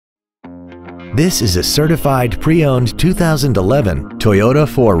This is a certified pre-owned 2011 Toyota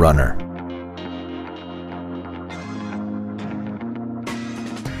 4Runner.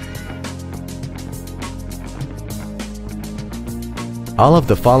 All of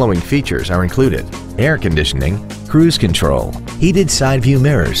the following features are included: air conditioning, cruise control, heated side view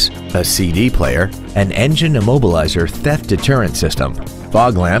mirrors, a CD player, an engine immobilizer theft deterrent system,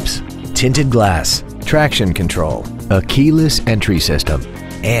 fog lamps, tinted glass, traction control, a keyless entry system,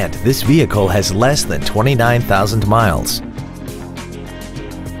 and this vehicle has less than 29,000 miles.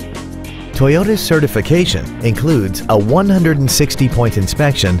 Toyota's certification includes a 160-point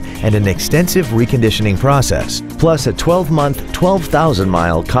inspection and an extensive reconditioning process, plus a 12-month,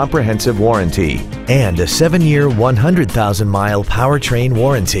 12,000-mile comprehensive warranty and a 7-year, 100,000-mile powertrain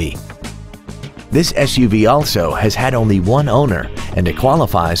warranty. This SUV also has had only one owner and it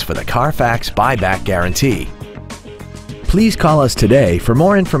qualifies for the Carfax buyback guarantee. Please call us today for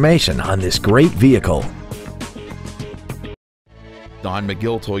more information on this great vehicle. Don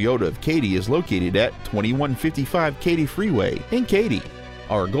McGill Toyota of Katy is located at 2155 Katy Freeway in Katy.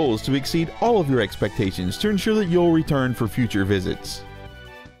 Our goal is to exceed all of your expectations to ensure that you'll return for future visits.